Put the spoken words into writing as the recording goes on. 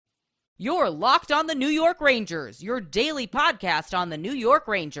You're Locked on the New York Rangers, your daily podcast on the New York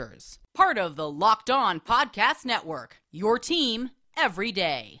Rangers. Part of the Locked On Podcast Network, your team every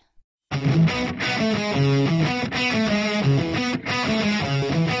day.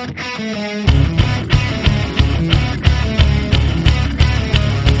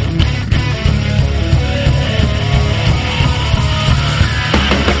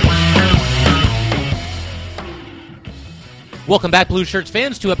 Welcome back, Blue Shirts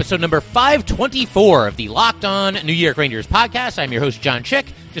fans, to episode number 524 of the Locked On New York Rangers podcast. I'm your host, John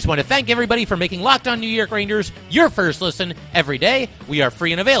Chick. Just want to thank everybody for making Locked On New York Rangers your first listen every day. We are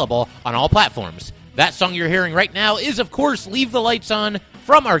free and available on all platforms. That song you're hearing right now is, of course, Leave the Lights On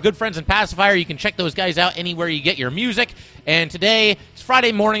from our good friends in Pacifier. You can check those guys out anywhere you get your music. And today, it's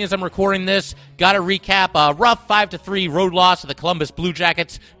Friday morning as I'm recording this. Got to recap a rough 5-3 road loss to the Columbus Blue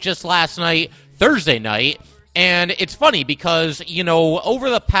Jackets just last night, Thursday night. And it's funny because, you know, over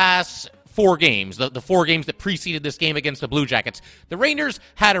the past four games, the four games that preceded this game against the Blue Jackets, the Rangers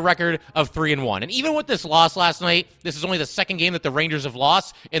had a record of 3-1. And even with this loss last night, this is only the second game that the Rangers have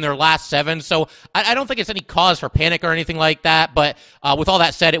lost in their last seven. So I don't think it's any cause for panic or anything like that. But with all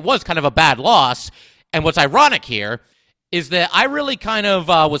that said, it was kind of a bad loss. And what's ironic here is that I really kind of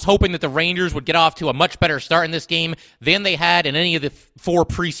was hoping that the Rangers would get off to a much better start in this game than they had in any of the four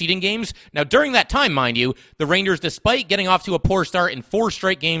preceding games. Now, during that time, mind you, the Rangers, despite getting off to a poor start in four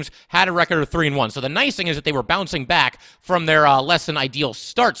straight games, had a record of 3-1. So the nice thing is that they were bouncing back from their less than ideal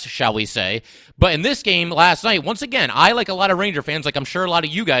starts, shall we say. But in this game last night, once again, I, like a lot of Ranger fans, like I'm sure a lot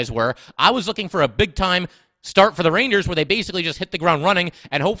of you guys were, I was looking for a big-time start for the Rangers where they basically just hit the ground running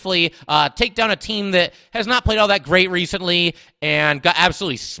and hopefully take down a team that has not played all that great recently and got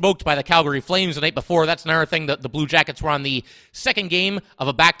absolutely smoked by the Calgary Flames the night before. That's another thing. The Blue Jackets were on the second game of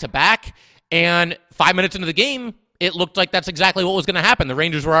a back-to-back, and 5 minutes into the game, it looked like that's exactly what was going to happen. The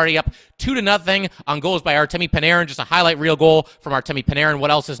Rangers were already up 2-0 on goals by Artemi Panarin, just a highlight reel goal from Artemi Panarin, what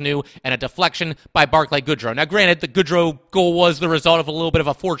else is new, and a deflection by Barclay Goodrow. Now, granted, the Goodrow goal was the result of a little bit of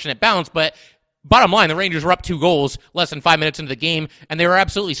a fortunate bounce, but bottom line, the Rangers were up 2 goals less than 5 minutes into the game, and they were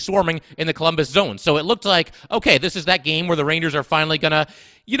absolutely swarming in the Columbus zone. So it looked like, okay, this is that game where the Rangers are finally going to,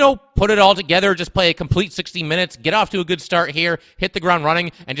 you know, put it all together, just play a complete 60 minutes, get off to a good start here, hit the ground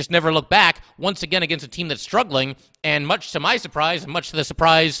running, and just never look back once again against a team that's struggling. And much to my surprise, and much to the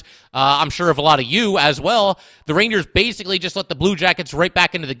surprise, I'm sure of a lot of you as well, the Rangers basically just let the Blue Jackets right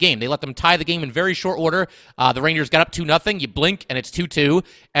back into the game. They let them tie the game in very short order. The Rangers got up 2-0. You blink, and it's 2-2.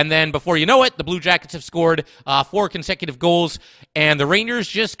 And then before you know it, the Blue Jackets have scored 4 consecutive goals, and the Rangers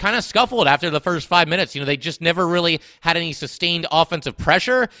just kind of scuffled after the first 5 minutes. You know, they just never really had any sustained offensive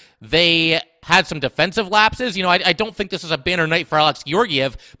pressure. They had some defensive lapses. You know, I don't think this is a banner night for Alex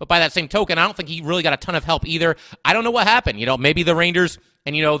Georgiev, but by that same token, I don't think he really got a ton of help either. I don't know what happened. You know, maybe the Rangers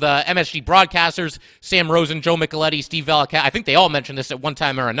and, you know, the MSG broadcasters, Sam Rosen, Joe Micheletti, Steve Velikat, I think they all mentioned this at one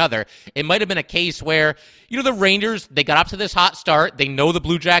time or another. It might have been a case where, you know, the Rangers, they got up to this hot start. They know the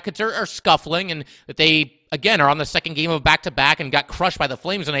Blue Jackets are scuffling and that they, again, are on the second game of back-to-back and got crushed by the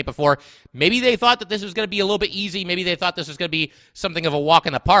Flames the night before. Maybe they thought that this was going to be a little bit easy. Maybe they thought this was going to be something of a walk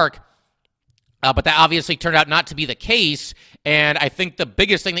in the park. But that obviously turned out not to be the case, and I think the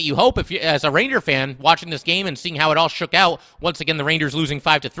biggest thing that you hope, if you, as a Ranger fan, watching this game and seeing how it all shook out, once again the Rangers losing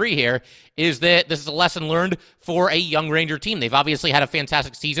 5-3 here, is that this is a lesson learned for a young Ranger team. They've obviously had a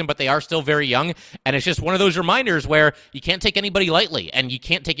fantastic season, but they are still very young, and it's just one of those reminders where you can't take anybody lightly, and you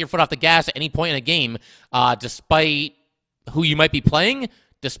can't take your foot off the gas at any point in a game, despite who you might be playing,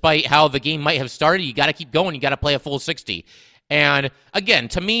 despite how the game might have started. You got to keep going. You got to play a full 60. And again,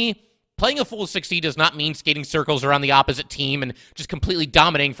 to me, playing a full 60 does not mean skating circles around the opposite team and just completely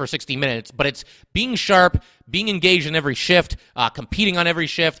dominating for 60 minutes, but it's being sharp, being engaged in every shift, competing on every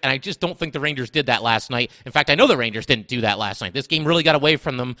shift, and I just don't think the Rangers did that last night. In fact, I know the Rangers didn't do that last night. This game really got away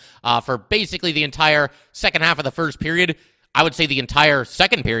from them for basically the entire second half of the first period. I would say the entire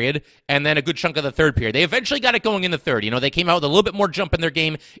second period, and then a good chunk of the third period. They eventually got it going in the third. You know, they came out with a little bit more jump in their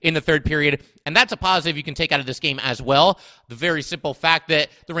game in the third period, and that's a positive you can take out of this game as well. The very simple fact that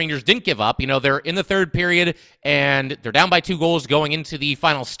the Rangers didn't give up. You know, they're in the third period, and they're down by 2 goals going into the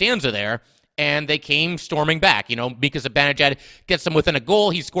final stanza there, and they came storming back. You know, Mika Zibanejad gets them within a goal.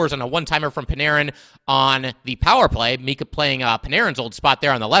 He scores on a one-timer from Panarin on the power play. Mika playing Panarin's old spot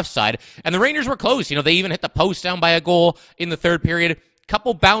there on the left side. And the Rangers were close. You know, they even hit the post down by a goal in the third period.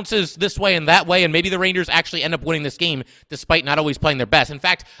 Couple bounces this way and that way, and maybe the Rangers actually end up winning this game despite not always playing their best. In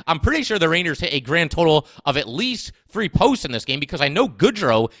fact, I'm pretty sure the Rangers hit a grand total of at least 3 posts in this game because I know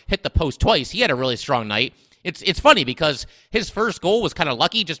Goodrow hit the post twice. He had a really strong night. It's funny because his first goal was kind of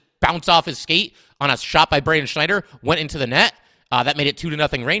lucky, just bounced off his skate on a shot by Braden Schneider, went into the net. That made it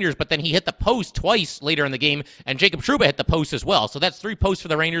 2-0 Rangers, but then he hit the post twice later in the game, and Jacob Trouba hit the post as well. So that's 3 posts for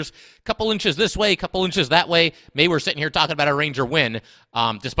the Rangers. Couple inches this way, couple inches that way. Maybe we're sitting here talking about a Ranger win,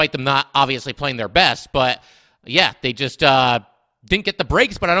 despite them not obviously playing their best. But yeah, they just didn't get the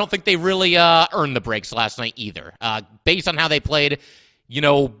breaks, but I don't think they really earned the breaks last night either. Based on how they played,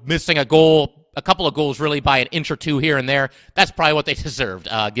 missing a couple of goals really by an inch or two here and there, that's probably what they deserved,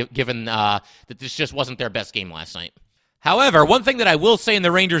 given that this just wasn't their best game last night. However, one thing that I will say in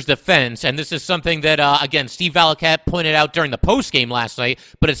the Rangers' defense, and this is something that, again, Steve Valiquette pointed out during the postgame last night,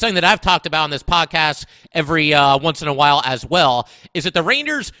 but it's something that I've talked about on this podcast every once in a while as well, is that the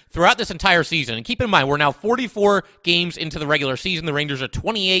Rangers, throughout this entire season, and keep in mind, we're now 44 games into the regular season. The Rangers are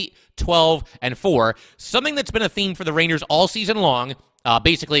 28-12-4. Something that's been a theme for the Rangers all season long,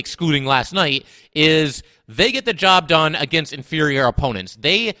 basically excluding last night, is they get the job done against inferior opponents.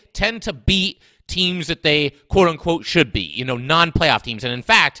 They tend to beat teams that they quote-unquote should be, non-playoff teams. And in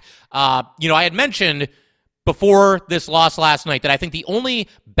fact, I had mentioned before this loss last night that I think the only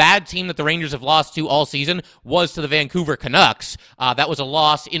bad team that the Rangers have lost to all season was to the Vancouver Canucks. That was a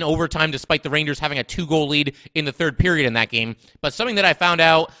loss in overtime despite the Rangers having a 2-goal lead in the third period in that game. But something that I found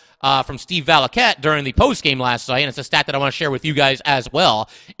out from Steve Valiquette during the postgame last night, and it's a stat that I want to share with you guys as well,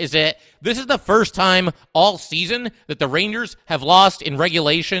 is that this is the first time all season that the Rangers have lost in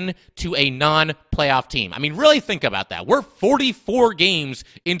regulation to a non-playoff team. I mean, really think about that. We're 44 games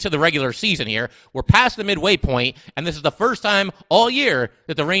into the regular season here. We're past the midway point, and this is the first time all year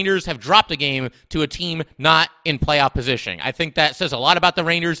that the Rangers have dropped a game to a team not in playoff position. I think that says a lot about the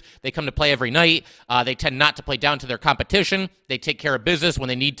Rangers. They come to play every night. They tend not to play down to their competition. They take care of business when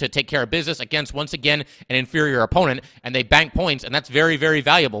they need to take care of business against, once again, an inferior opponent, and they bank points, and that's very, very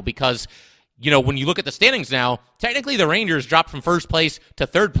valuable because when you look at the standings now, technically the Rangers dropped from first place to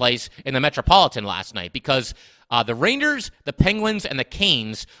third place in the Metropolitan last night because the Rangers, the Penguins, and the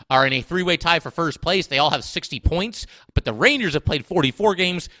Canes are in a 3-way tie for first place. They all have 60 points, but the Rangers have played 44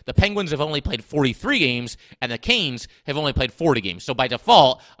 games, the Penguins have only played 43 games, and the Canes have only played 40 games. So by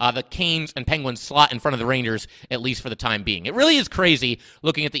default, the Canes and Penguins slot in front of the Rangers, at least for the time being. It really is crazy,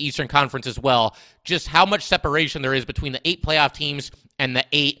 looking at the Eastern Conference as well, just how much separation there is between the 8 playoff teams and the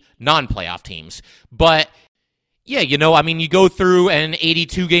 8 non-playoff teams. But yeah, you go through an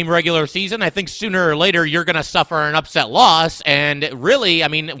 82-game regular season. I think sooner or later you're going to suffer an upset loss. And really,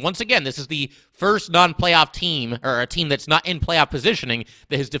 once again, this is the first non-playoff team, or a team that's not in playoff positioning,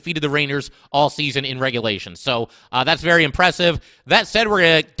 that has defeated the Rangers all season in regulation. So that's very impressive. That said, we're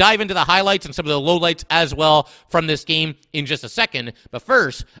going to dive into the highlights and some of the lowlights as well from this game in just a second. But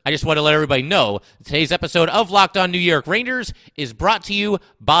first, I just want to let everybody know today's episode of Locked On New York Rangers is brought to you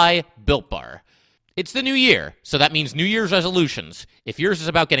by Built Bar. It's the new year, so that means New Year's resolutions. If yours is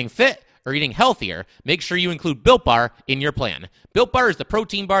about getting fit or eating healthier, make sure you include Built Bar in your plan. Built Bar is the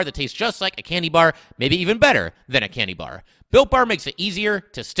protein bar that tastes just like a candy bar, maybe even better than a candy bar. Built Bar makes it easier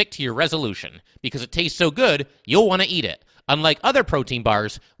to stick to your resolution because it tastes so good, you'll want to eat it. Unlike other protein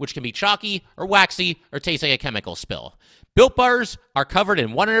bars, which can be chalky or waxy or taste like a chemical spill. Built Bars are covered in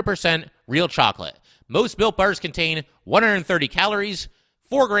 100% real chocolate. Most Built Bars contain 130 calories,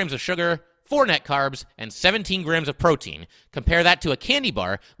 4 grams of sugar, 4 net carbs, and 17 grams of protein. Compare that to a candy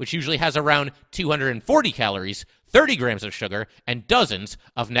bar, which usually has around 240 calories, 30 grams of sugar, and dozens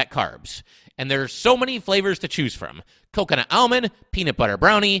of net carbs. And there's so many flavors to choose from. Coconut almond, peanut butter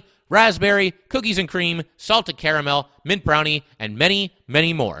brownie, raspberry, cookies and cream, salted caramel, mint brownie, and many,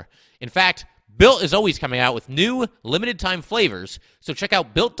 many more. In fact, Built is always coming out with new, limited-time flavors, so check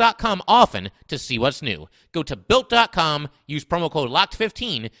out Built.com often to see what's new. Go to Built.com, use promo code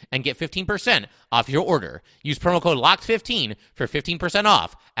LOCKED15, and get 15% off your order. Use promo code LOCKED15 for 15%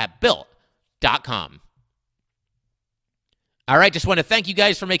 off at Built.com. All right, just want to thank you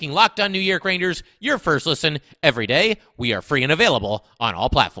guys for making Locked On New York Rangers your first listen every day. We are free and available on all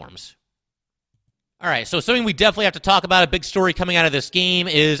platforms. All right, so something we definitely have to talk about, a big story coming out of this game,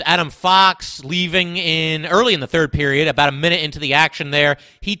 is Adam Fox leaving early in the third period, about a minute into the action there.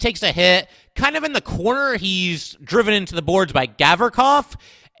 He takes a hit, kind of in the corner. He's driven into the boards by Gavrikov.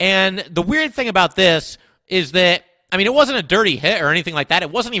 And the weird thing about this is that, it wasn't a dirty hit or anything like that. It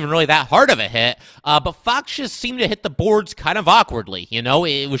wasn't even really that hard of a hit. But Fox just seemed to hit the boards kind of awkwardly.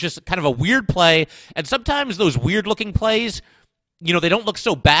 It was just kind of a weird play. And sometimes those weird-looking plays, they don't look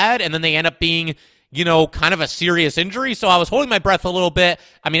so bad, and then they end up being kind of a serious injury. So I was holding my breath a little bit.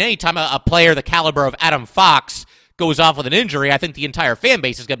 Anytime a player the caliber of Adam Fox goes off with an injury, I think the entire fan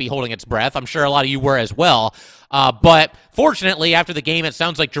base is going to be holding its breath. I'm sure a lot of you were as well. But fortunately, after the game, it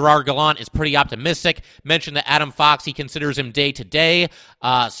sounds like Gerard Gallant is pretty optimistic. Mentioned that Adam Fox, he considers him day to day.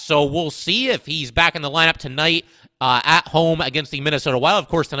 So we'll see if he's back in the lineup tonight at home against the Minnesota Wild. Of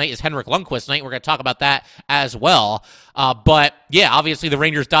course, tonight is Henrik Lundqvist night. We're going to talk about that as well. But yeah, obviously the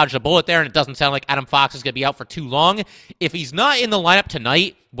Rangers dodged a bullet there, and it doesn't sound like Adam Fox is going to be out for too long. If he's not in the lineup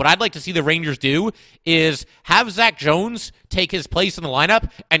tonight, what I'd like to see the Rangers do is have Zach Jones take his place in the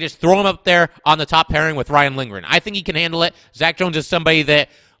lineup and just throw him up there on the top pairing with Ryan Lindgren. I think he can handle it. Zach Jones is somebody that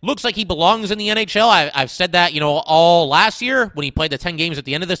looks like he belongs in the NHL. I've said that, all last year when he played the 10 games at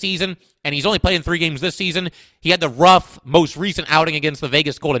the end of the season, and he's only played in 3 games this season. He had the rough, most recent outing against the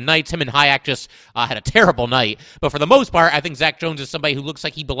Vegas Golden Knights. Him and Hayek just had a terrible night. But for the most part, I think Zach Jones is somebody who looks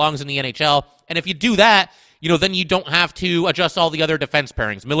like he belongs in the NHL. And if you do that, then you don't have to adjust all the other defense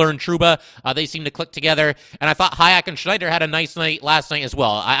pairings. Miller and Trouba, they seem to click together. And I thought Hayek and Schneider had a nice night last night as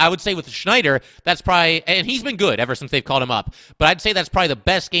well. I would say with Schneider, that's probably, and he's been good ever since they've called him up, but I'd say that's probably the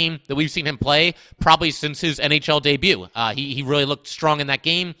best game that we've seen him play probably since his NHL debut. He really looked strong in that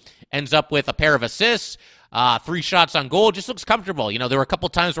game, ends up with a pair of assists. 3 shots on goal, just looks comfortable. There were a couple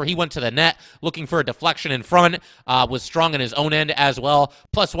times where he went to the net looking for a deflection in front, was strong in his own end as well.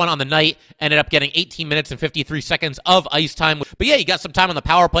 +1 on the night, ended up getting 18 minutes and 53 seconds of ice time. But yeah, he got some time on the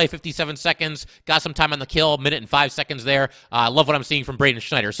power play, 57 seconds, got some time on the kill, 1 minute and 5 seconds there. I love what I'm seeing from Braden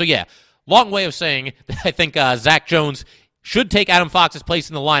Schneider. So yeah, long way of saying that I think Zach Jones should take Adam Fox's place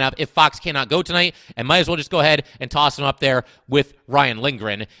in the lineup if Fox cannot go tonight, and might as well just go ahead and toss him up there with Ryan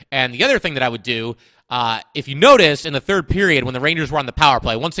Lindgren. And the other thing that I would do, if you notice in the third period when the Rangers were on the power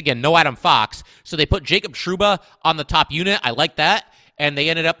play, once again, no Adam Fox, so they put Jacob Trouba on the top unit. I like that. And they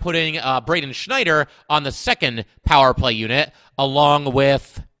ended up putting Braden Schneider on the second power play unit along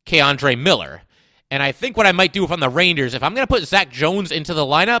with K'Andre Miller. And I think what I might do if I'm the Rangers, if I'm going to put Zach Jones into the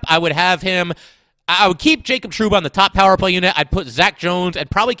lineup, I would keep Jacob Trouba on the top power play unit. I'd put Zach Jones and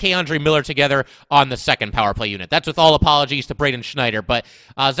probably K'Andre Miller together on the second power play unit. That's with all apologies to Braden Schneider. But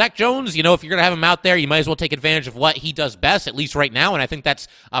Zach Jones, if you're going to have him out there, you might as well take advantage of what he does best, at least right now. And I think that's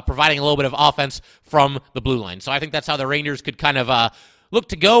providing a little bit of offense from the blue line. So I think that's how the Rangers could kind of look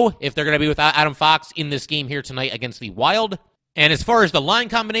to go if they're going to be without Adam Fox in this game here tonight against the Wild. And as far as the line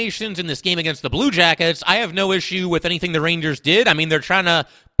combinations in this game against the Blue Jackets, I have no issue with anything the Rangers did. I mean, they're trying to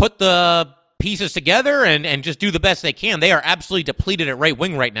put the pieces together and just do the best they can. They are absolutely depleted at right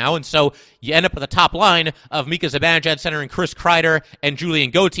wing right now, and so you end up with a top line of Mika Zibanejad centering Chris Kreider and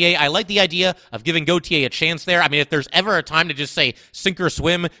Julien Gauthier. I like the idea of giving Gauthier a chance there. I mean, if there's ever a time to just say sink or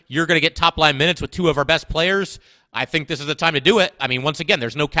swim, you're going to get top line minutes with 2 of our best players, I think this is the time to do it. I mean, once again,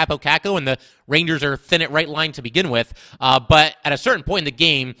 there's no Capo Caco, and the Rangers are thin at right line to begin with. But at a certain point in the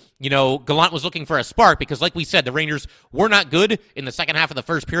game, Gallant was looking for a spark because, like we said, the Rangers were not good in the second half of the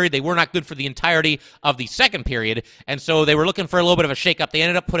first period. They were not good for the entirety of the second period, and so they were looking for a little bit of a shakeup. They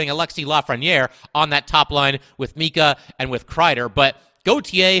ended up putting Alexis Lafreniere on that top line with Mika and with Kreider, but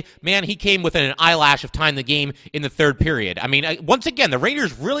Gauthier, man, he came within an eyelash of tying the game in the third period. I mean, once again, the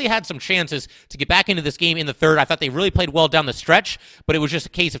Rangers really had some chances to get back into this game in the third. I thought they really played well down the stretch, but it was just a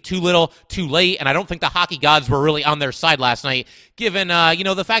case of too little, too late, and I don't think the hockey gods were really on their side last night, given,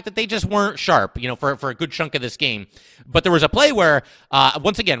 the fact that they just weren't sharp, for a good chunk of this game. But there was a play where,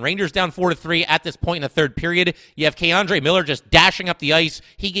 once again, Rangers down 4-3 at this point in the third period. You have K'Andre Miller just dashing up the ice.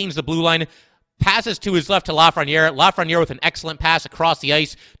 He gains the blue line, passes to his left to Lafreniere. Lafreniere with an excellent pass across the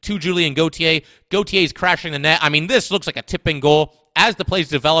ice to Julien Gauthier. Gauthier is crashing the net. I mean, this looks like a tipping goal. As the play's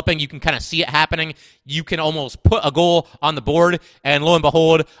developing, you can kind of see it happening. You can almost put a goal on the board, and lo and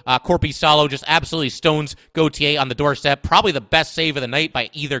behold, Corpi Salo just absolutely stones Gauthier on the doorstep. Probably the best save of the night by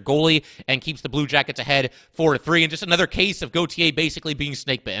either goalie, and keeps the Blue Jackets ahead 4-3. And just another case of Gauthier basically being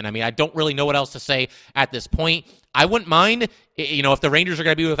snake bitten. I mean, I don't really know what else to say at this point. I wouldn't mind, if the Rangers are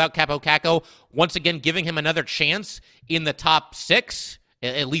going to be without Capo Caco, once again giving him another chance in the top 6.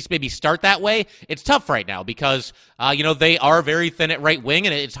 At least maybe start that way. It's tough right now because, they are very thin at right wing,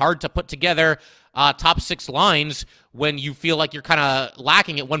 and it's hard to put together top 6 lines when you feel like you're kind of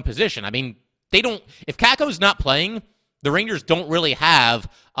lacking at one position. I mean, if Caco's not playing, the Rangers don't really have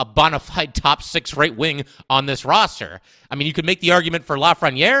a bona fide top 6 right wing on this roster. I mean, you could make the argument for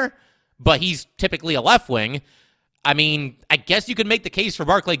Lafreniere, but he's typically a left wing. I mean, I guess you could make the case for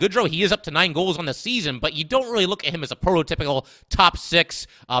Barclay Goodrow. He is up to 9 goals on the season, but you don't really look at him as a prototypical top 6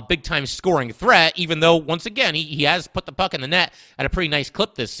 big-time scoring threat, even though, once again, he has put the puck in the net at a pretty nice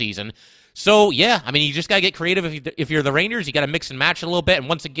clip this season. So, yeah, I mean, you just got to get creative if you're the Rangers. You got to mix and match a little bit, and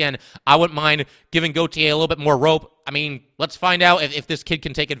once again, I wouldn't mind giving Gauthier a little bit more rope. I mean, let's find out if this kid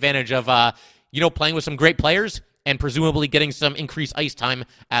can take advantage of, playing with some great players and presumably getting some increased ice time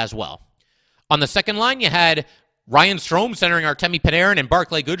as well. On the second line, you had Ryan Strome centering Artemi Panarin and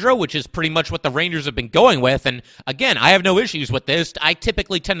Barclay Goodrow, which is pretty much what the Rangers have been going with. And again, I have no issues with this. I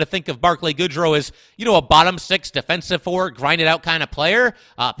typically tend to think of Barclay Goodrow as, a bottom six defensive forward, grinded out kind of player,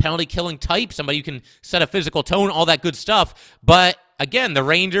 penalty killing type, somebody who can set a physical tone, all that good stuff. But again, the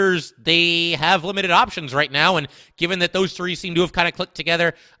Rangers, they have limited options right now, and given that those three seem to have kind of clicked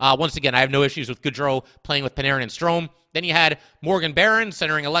together, once again, I have no issues with Goodrow playing with Panarin and Strome. Then you had Morgan Barron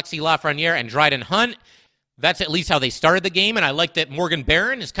centering Alexis Lafreniere and Dryden Hunt. That's at least how they started the game, and I like that Morgan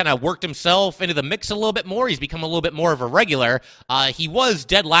Barron has kind of worked himself into the mix a little bit more. He's become a little bit more of a regular. He was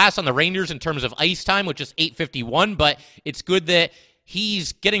dead last on the Rangers in terms of ice time, which is 8:51, but it's good that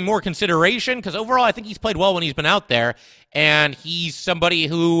he's getting more consideration because overall I think he's played well when he's been out there, and he's somebody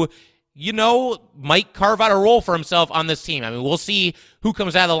who, might carve out a role for himself on this team. I mean, we'll see who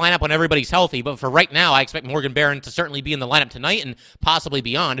comes out of the lineup when everybody's healthy, but for right now, I expect Morgan Barron to certainly be in the lineup tonight and possibly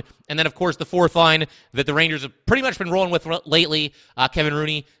beyond. And then, of course, the fourth line that the Rangers have pretty much been rolling with lately, Kevin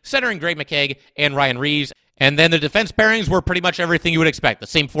Rooney, centering Greg McKegg and Ryan Reeves. And then the defense pairings were pretty much everything you would expect. The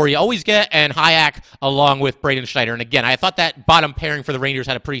same four you always get, and Hayek along with Braden Schneider. And again, I thought that bottom pairing for the Rangers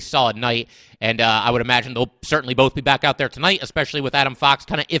had a pretty solid night, and I would imagine they'll certainly both be back out there tonight, especially with Adam Fox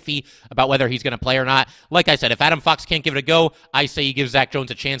kind of iffy about whether he's going to play or not. Like I said, if Adam Fox can't give it a go, I say you give Zach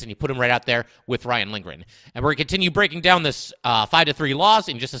Jones a chance and you put him right out there with Ryan Lindgren. And we're going to continue breaking down this 5-3 loss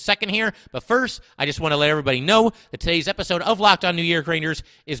in just a second here. But first, I just want to let everybody know that today's episode of Locked On New York Rangers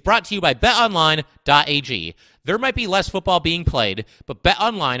is brought to you by BetOnline.ag. There might be less football being played, but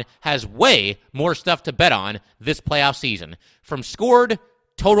BetOnline has way more stuff to bet on this playoff season. From scored,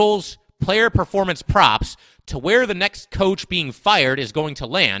 totals, player performance props, to where the next coach being fired is going to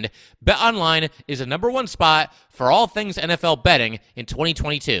land, BetOnline is the number one spot for all things NFL betting in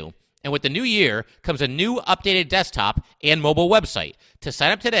 2022. And with the new year comes a new updated desktop and mobile website. To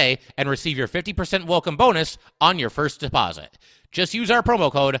sign up today and receive your 50% welcome bonus on your first deposit. Just use our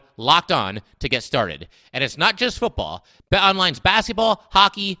promo code LOCKEDON to get started. And it's not just football. BetOnline's basketball,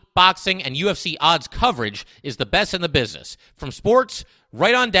 hockey, boxing, and UFC odds coverage is the best in the business. From sports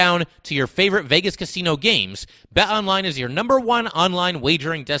right on down to your favorite Vegas casino games, BetOnline is your number one online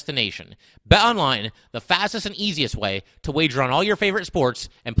wagering destination. BetOnline, the fastest and easiest way to wager on all your favorite sports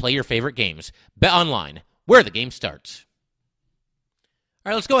and play your favorite games. BetOnline, where the game starts. All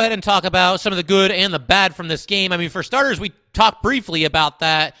right, let's go ahead and talk about some of the good and the bad from this game. I mean, for starters, we talked briefly about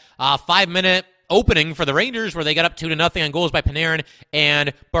that 5-minute opening for the Rangers where they got up 2-0 on goals by Panarin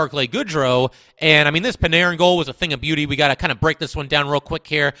and Barclay Goodrow. And, I mean, this Panarin goal was a thing of beauty. We got to kind of break this one down real quick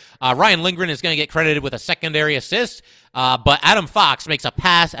here. Ryan Lindgren is going to get credited with a secondary assist, but Adam Fox makes a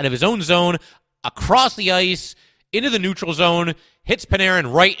pass out of his own zone across the ice into the neutral zone, hits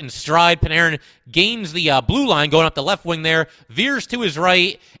Panarin right in stride. Panarin gains the blue line going up the left wing there, veers to his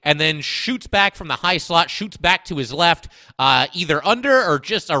right, and then shoots back from the high slot, shoots back to his left, either under or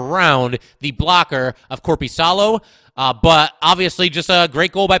just around the blocker of Korpisalo. But obviously just a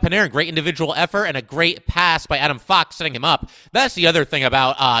great goal by Panarin, great individual effort, and a great pass by Adam Fox setting him up. That's the other thing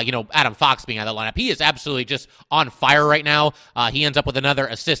about, Adam Fox being out of the lineup. He is absolutely just on fire right now. He ends up with another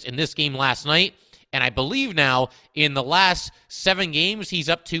assist in this game last night. And I believe now in the last 7 games, he's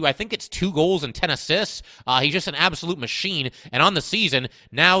up to, I think it's 2 goals and 10 assists. He's just an absolute machine. And on the season,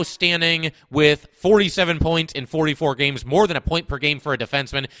 now standing with 47 points in 44 games, more than a point per game for a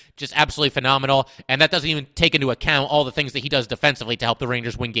defenseman. Just absolutely phenomenal. And that doesn't even take into account all the things that he does defensively to help the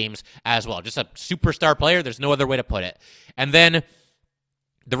Rangers win games as well. Just a superstar player. There's no other way to put it. And then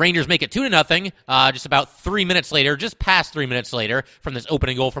the Rangers make it 2-0, just about 3 minutes later, just past 3 minutes later from this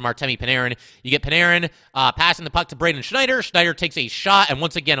opening goal from Artemi Panarin. You get Panarin passing the puck to Braden Schneider. Schneider takes a shot, and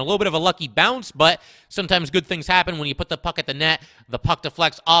once again, a little bit of a lucky bounce, but sometimes good things happen when you put the puck at the net. The puck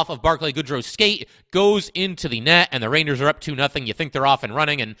deflects off of Barclay Goodrow's skate, goes into the net, and the Rangers are up 2-0. You think they're off and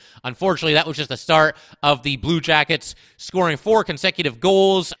running, and unfortunately, that was just the start of the Blue Jackets scoring 4 consecutive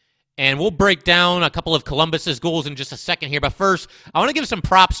goals. And we'll break down a couple of Columbus's goals in just a second here. But first, I want to give some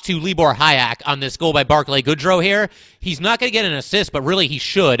props to Libor Hayek on this goal by Barclay Goodrow here. He's not going to get an assist, but really he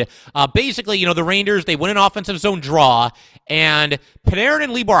should. Basically, the Rangers, they win an offensive zone draw, and Panarin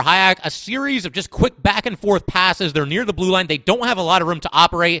and Libor Hayek, a series of just quick back-and-forth passes. They're near the blue line. They don't have a lot of room to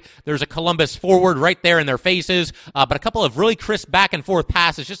operate. There's a Columbus forward right there in their faces, but a couple of really crisp back-and-forth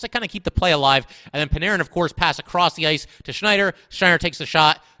passes just to kind of keep the play alive. And then Panarin, of course, pass across the ice to Schneider. Schneider takes the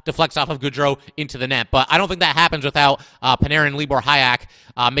shot, deflects off of Goodrow into the net. But I don't think that happens without Panarin and Libor Hayek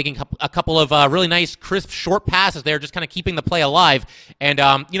making a couple of really nice, crisp, short passes there, just kind of keeping the play alive. And,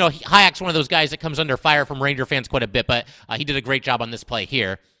 Hayek's one of those guys that comes under fire from Ranger fans quite a bit, but he did a great job on this play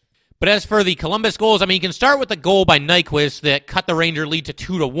here. But as for the Columbus goals, I mean, you can start with the goal by Nyquist that cut the Ranger lead to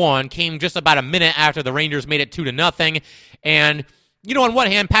 2-1, came just about a minute after the Rangers made it 2-0. And, you know, on one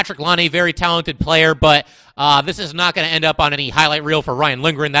hand, Patrik Laine, very talented player, but this is not going to end up on any highlight reel for Ryan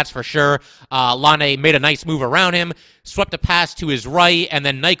Lindgren, that's for sure. Laine made a nice move around him, swept a pass to his right, and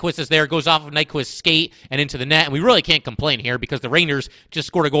then Nyquist is there, goes off of Nyquist's skate and into the net. And we really can't complain here because the Rangers just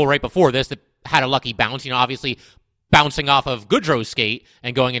scored a goal right before this that had a lucky bounce, you know, obviously bouncing off of Goodrow's skate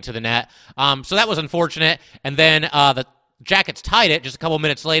and going into the net. So that was unfortunate. And then the Jackets tied it just a couple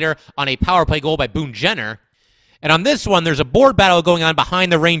minutes later on a power play goal by Boone Jenner. And on this one, there's a board battle going on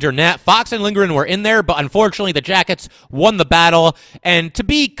behind the Ranger net. Fox and Lindgren were in there, but unfortunately the Jackets won the battle. And to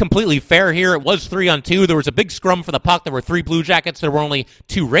be completely fair here, it was 3-on-2. There was a big scrum for the puck. There were 3 Blue Jackets. There were only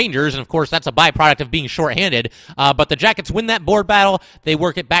 2 Rangers. And, of course, that's a byproduct of being shorthanded. But the Jackets win that board battle. They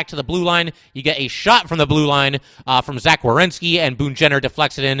work it back to the blue line. You get a shot from the blue line from Zach Werenski, and Boone Jenner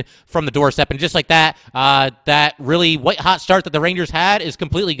deflects it in from the doorstep. And just like that, that really white-hot start that the Rangers had is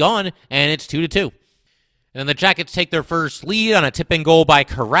completely gone, and it's 2-2. And then the Jackets take their first lead on a tip-in goal by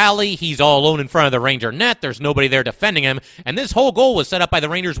Kuraly. He's all alone in front of the Ranger net. There's nobody there defending him. And this whole goal was set up by the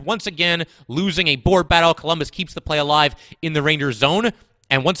Rangers once again, losing a board battle. Columbus keeps the play alive in the Rangers zone.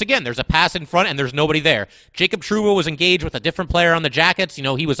 And once again, there's a pass in front, and there's nobody there. Jacob Trouba was engaged with a different player on the Jackets. You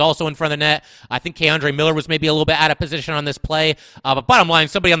know, he was also in front of the net. I think K'Andre Miller was maybe a little bit out of position on this play. But bottom line,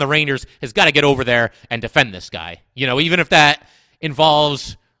 somebody on the Rangers has got to get over there and defend this guy. You know, even if that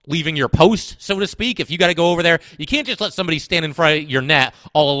involves leaving your post, so to speak. If you got to go over there, you can't just let somebody stand in front of your net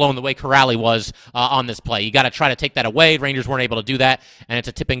all alone the way Kuraly was on this play. You got to try to take that away. Rangers weren't able to do that, and it's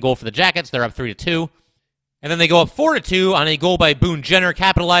a tip-in goal for the Jackets. They're up 3-2. And then they go up 4-2 on a goal by Boone Jenner,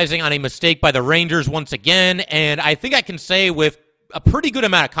 capitalizing on a mistake by the Rangers once again. And I think I can say with a pretty good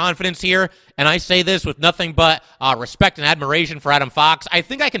amount of confidence here, and I say this with nothing but respect and admiration for Adam Fox, I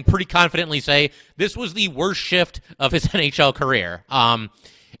think I can pretty confidently say this was the worst shift of his NHL career.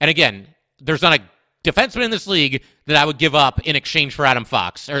 And again, there's not a defenseman in this league that I would give up in exchange for Adam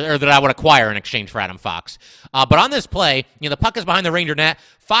Fox, or that I would acquire in exchange for Adam Fox. But on this play, you know, the puck is behind the Ranger net.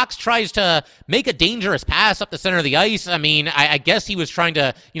 Fox tries to make a dangerous pass up the center of the ice. I mean, I guess he was trying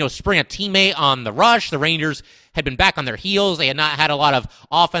to, you know, spring a teammate on the rush. The Rangers had been back on their heels. They had not had a lot of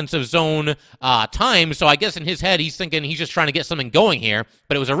offensive zone time. So I guess in his head, he's thinking he's just trying to get something going here.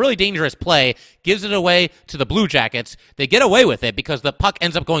 But it was a really dangerous play. Gives it away to the Blue Jackets. They get away with it because the puck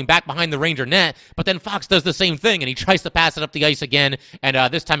ends up going back behind the Ranger net. But then Fox does the same thing, and he tries to pass it up the ice again. And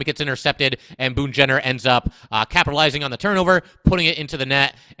this time it gets intercepted, and Boone Jenner ends up capitalizing on the turnover, putting it into the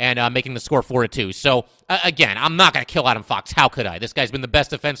net, and making the score 4-2. So, again, I'm not going to kill Adam Fox. How could I? This guy's been the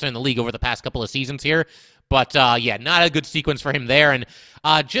best defenseman in the league over the past couple of seasons here. But, yeah, not a good sequence for him there. And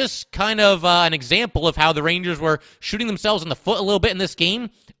just kind of an example of how the Rangers were shooting themselves in the foot a little bit in this game.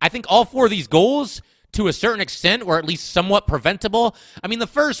 I think all 4 of these goals, to a certain extent, were at least somewhat preventable. I mean, the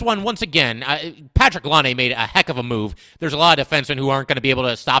first one, once again, Patrik Laine made a heck of a move. There's a lot of defensemen who aren't going to be able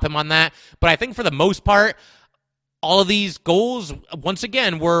to stop him on that. But I think for the most part, all of these goals, once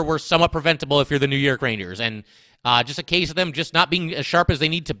again, were somewhat preventable if you're the New York Rangers. And just a case of them just not being as sharp as they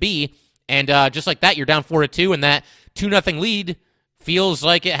need to be. And just like that, you're down 4-2, and that 2-0 lead feels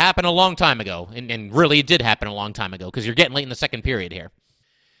like it happened a long time ago. And really, it did happen a long time ago because you're getting late in the second period here.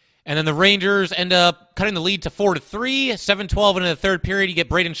 And then the Rangers end up cutting the lead to 4-3, 7-12 into the third period. You get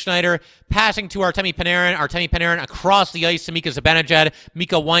Braden Schneider passing to Artemi Panarin. Artemi Panarin across the ice to Mika Zibanejad.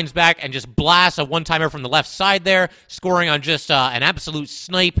 Mika winds back and just blasts a one-timer from the left side there, scoring on just an absolute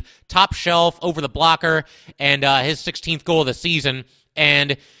snipe, top shelf over the blocker, and his 16th goal of the season.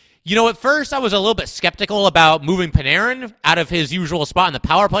 And you know, at first I was a little bit skeptical about moving Panarin out of his usual spot in the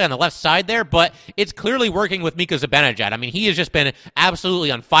power play on the left side there, but it's clearly working with Mika Zibanejad. I mean, he has just been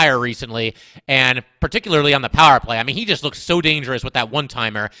absolutely on fire recently, and particularly on the power play. I mean, he just looks so dangerous with that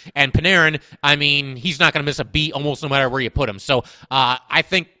one-timer. And Panarin, I mean, he's not going to miss a beat almost no matter where you put him. So I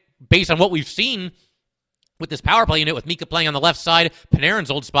think based on what we've seen with this power play unit, with Mika playing on the left side, Panarin's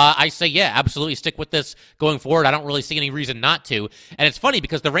old spot, I say, yeah, absolutely stick with this going forward. I don't really see any reason not to. And it's funny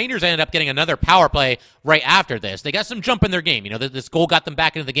because the Rangers ended up getting another power play right after this. They got some jump in their game. You know, this goal got them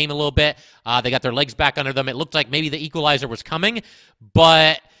back into the game a little bit. They got their legs back under them. It looked like maybe the equalizer was coming,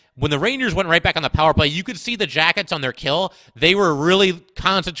 but when the Rangers went right back on the power play, you could see the Jackets on their kill. They were really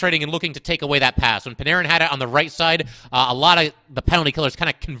concentrating and looking to take away that pass. When Panarin had it on the right side, a lot of the penalty killers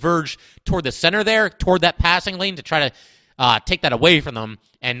kind of converged toward the center there, toward that passing lane to try to take that away from them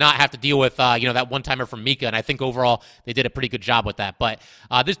and not have to deal with, that one-timer from Mika. And I think overall they did a pretty good job with that. But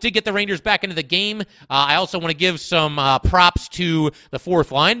this did get the Rangers back into the game. I also want to give some props to the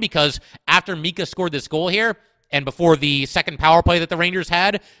fourth line because after Mika scored this goal here, and before the second power play that the Rangers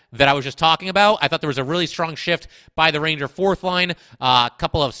had that I was just talking about. I thought there was a really strong shift by the Ranger fourth line. A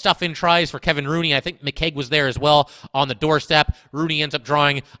couple of stuff-in tries for Kevin Rooney. I think McKegg was there as well on the doorstep. Rooney ends up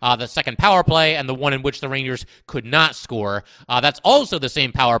drawing the second power play and the one in which the Rangers could not score. That's also the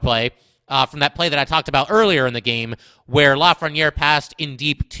same power play from that play that I talked about earlier in the game where Lafreniere passed in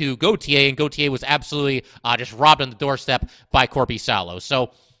deep to Gauthier, and Gauthier was absolutely just robbed on the doorstep by Korpisalo.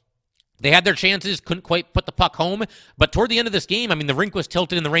 So they had their chances, couldn't quite put the puck home, but toward the end of this game, I mean, the rink was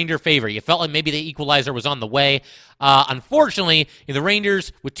tilted in the Ranger favor. You felt like maybe the equalizer was on the way. Unfortunately, the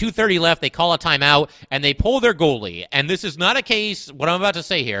Rangers, with 2:30 left, they call a timeout, and they pull their goalie. And this is not a case, what I'm about to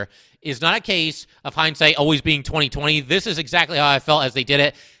say here, is not a case of hindsight always being 20/20. This is exactly how I felt as they did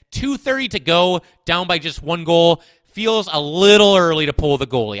it. 2:30 to go, down by just one goal. Feels a little early to pull the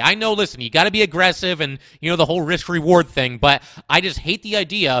goalie. I know, listen, you got to be aggressive and, the whole risk-reward thing, but I just hate the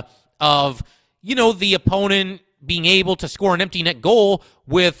idea of, the opponent being able to score an empty net goal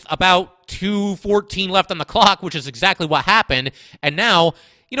with about 2:14 left on the clock, which is exactly what happened. And now,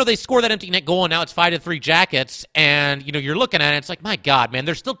 they score that empty net goal, and now it's 5-3 Jackets, and, you're looking at it, it's like, my God, man,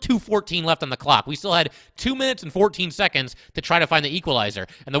 there's still 2:14 left on the clock. We still had 2 minutes and 14 seconds to try to find the equalizer.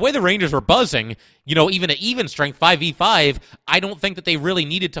 And the way the Rangers were buzzing, even at even strength, 5v5, I don't think that they really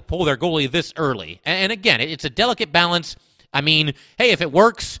needed to pull their goalie this early. And again, it's a delicate balance. I mean, hey, if it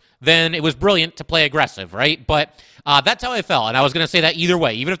works, then it was brilliant to play aggressive, right? But that's how I felt, and I was going to say that either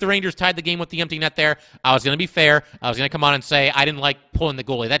way. Even if the Rangers tied the game with the empty net there, I was going to be fair. I was going to come on and say I didn't like pulling the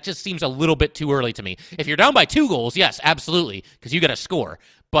goalie. That just seems a little bit too early to me. If you're down by 2 goals, yes, absolutely, because you got to score.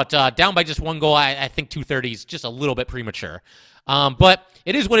 But down by just 1 goal, I think 2:30 is just a little bit premature. But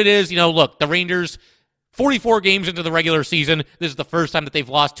it is what it is. Look, the Rangers, 44 games into the regular season, this is the first time that they've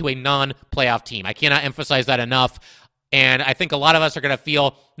lost to a non-playoff team. I cannot emphasize that enough. And I think a lot of us are going to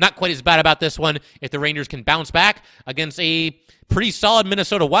feel not quite as bad about this one if the Rangers can bounce back against a pretty solid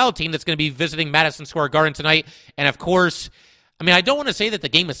Minnesota Wild team that's going to be visiting Madison Square Garden tonight. And, of course, I don't want to say that the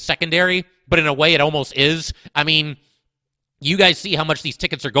game is secondary, but in a way it almost is. You guys see how much these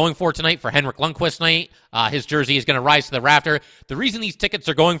tickets are going for tonight for Henrik Lundqvist night. His jersey is going to rise to the rafter. The reason these tickets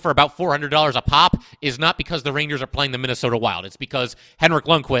are going for about $400 a pop is not because the Rangers are playing the Minnesota Wild. It's because Henrik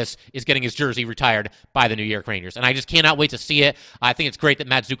Lundqvist is getting his jersey retired by the New York Rangers. And I just cannot wait to see it. I think it's great that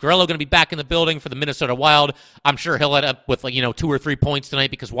Matt Zuccarello is going to be back in the building for the Minnesota Wild. I'm sure he'll end up with 2 or 3 points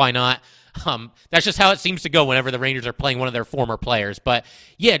tonight because why not? That's just how it seems to go whenever the Rangers are playing one of their former players. But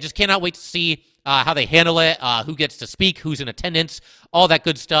yeah, just cannot wait to see how they handle it, who gets to speak, who's in attendance, all that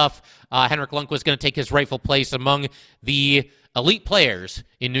good stuff. Henrik Lundqvist is going to take his rightful place among the elite players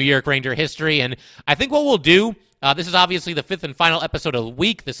in New York Ranger history. And I think what we'll do, this is obviously the 5th and final episode of the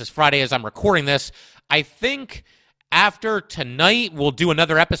week. This is Friday as I'm recording this. I think after tonight, we'll do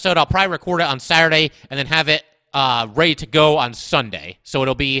another episode. I'll probably record it on Saturday and then have it ready to go on Sunday. So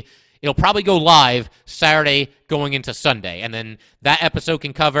it'll probably go live Saturday going into Sunday. And then that episode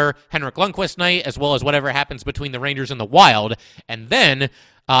can cover Henrik Lundqvist night as well as whatever happens between the Rangers and the Wild. And then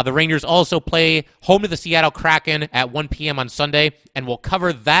the Rangers also play home to the Seattle Kraken at 1 p.m. on Sunday, and we'll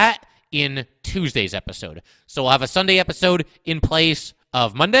cover that in Tuesday's episode. So we'll have a Sunday episode in place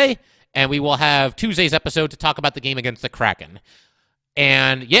of Monday, and we will have Tuesday's episode to talk about the game against the Kraken.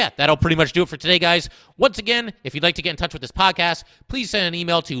 And yeah, that'll pretty much do it for today, guys. Once again, if you'd like to get in touch with this podcast, please send an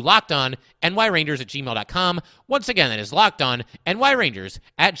email to lockedonnyrangers@gmail.com. Once again, that is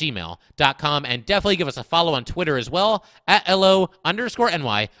lockedonnyrangers@gmail.com. And definitely give us a follow on Twitter as well, at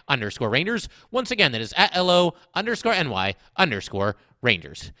 @LO_NY_Rangers. Once again, that is at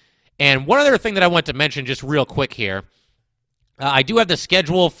 @LO_NY_Rangers. And one other thing that I want to mention just real quick here. I do have the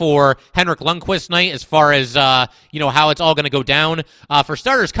schedule for Henrik Lundqvist night as far as, how it's all going to go down. For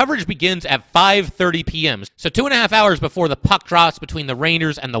starters, coverage begins at 5:30 p.m. So 2.5 hours before the puck drops between the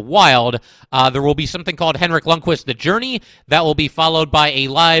Rangers and the Wild, there will be something called Henrik Lundqvist The Journey. That will be followed by a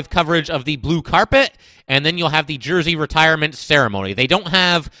live coverage of the blue carpet, and then you'll have the jersey retirement ceremony. They don't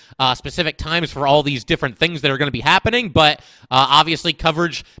have specific times for all these different things that are going to be happening, but obviously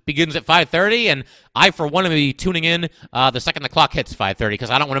coverage begins at 5:30, and I, for one, am going to be tuning in the second the clock hits 5:30 because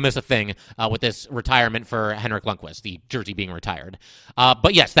I don't want to miss a thing with this retirement for Henrik Lundqvist, the jersey being retired.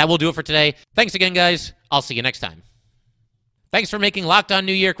 But yes, that will do it for today. Thanks again, guys. I'll see you next time. Thanks for making Locked On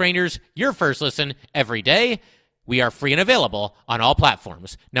New York Rangers your first listen every day. We are free and available on all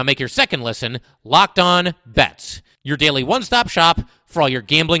platforms. Now make your second listen Locked On Bets, your daily one-stop shop for all your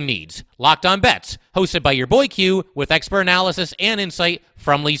gambling needs. Locked On Bets, hosted by your boy Q with expert analysis and insight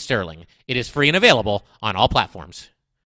from Lee Sterling. It is free and available on all platforms.